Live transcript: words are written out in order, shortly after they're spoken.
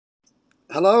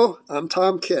Hello, I'm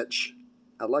Tom Kitch.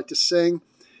 I'd like to sing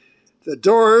The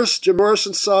Doors, Jim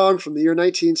Morrison song from the year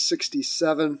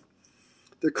 1967,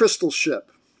 The Crystal Ship.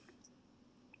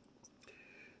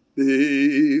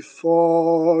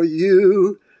 Before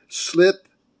you slip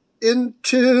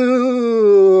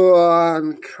into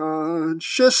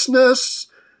unconsciousness,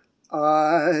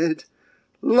 I'd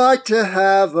like to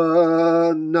have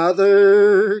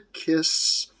another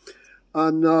kiss,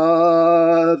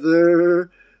 another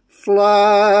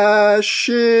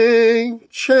flashing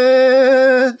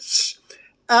chance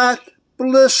at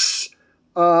bliss,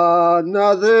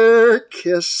 another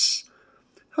kiss,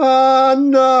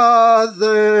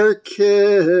 another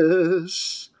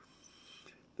kiss.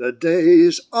 The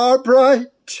days are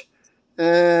bright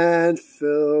and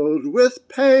filled with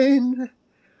pain.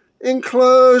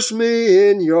 Enclose me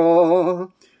in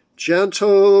your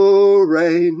gentle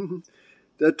rain.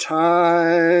 The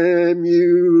time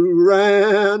you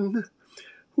ran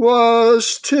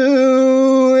was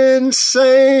too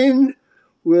insane.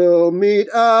 We'll meet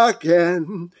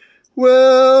again.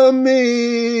 We'll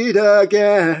meet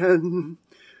again.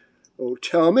 Oh,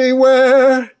 tell me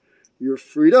where your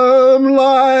freedom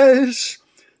lies.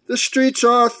 The streets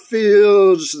are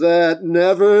fields that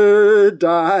never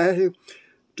die.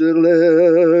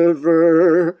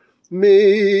 Deliver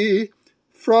me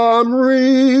from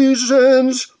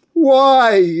reasons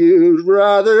why you'd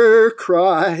rather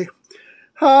cry.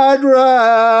 I'd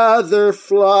rather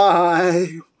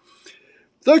fly.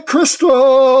 The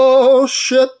crystal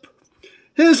ship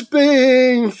is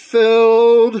being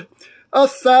filled.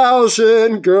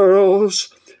 1,000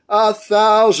 girls,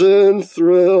 1,000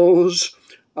 thrills,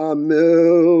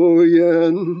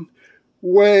 1,000,000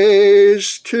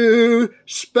 ways to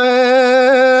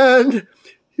spend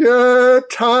your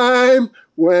time.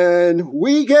 When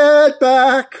we get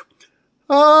back,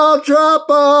 I'll drop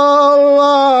a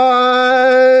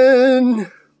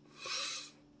line.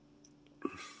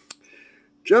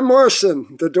 Jim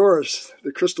Morrison, The Doors,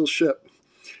 The Crystal Ship.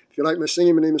 If you like my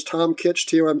singing, my name is Tom Kitch,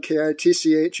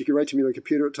 Tomkitch. You can write to me on the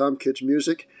computer at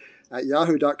tomkitchmusic at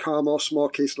yahoo.com, all small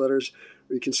case letters.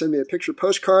 Or you can send me a picture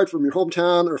postcard from your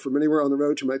hometown or from anywhere on the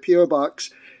road to my P.O. Box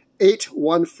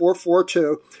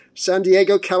 81442, San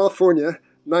Diego, California,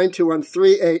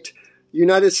 92138,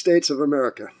 United States of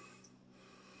America.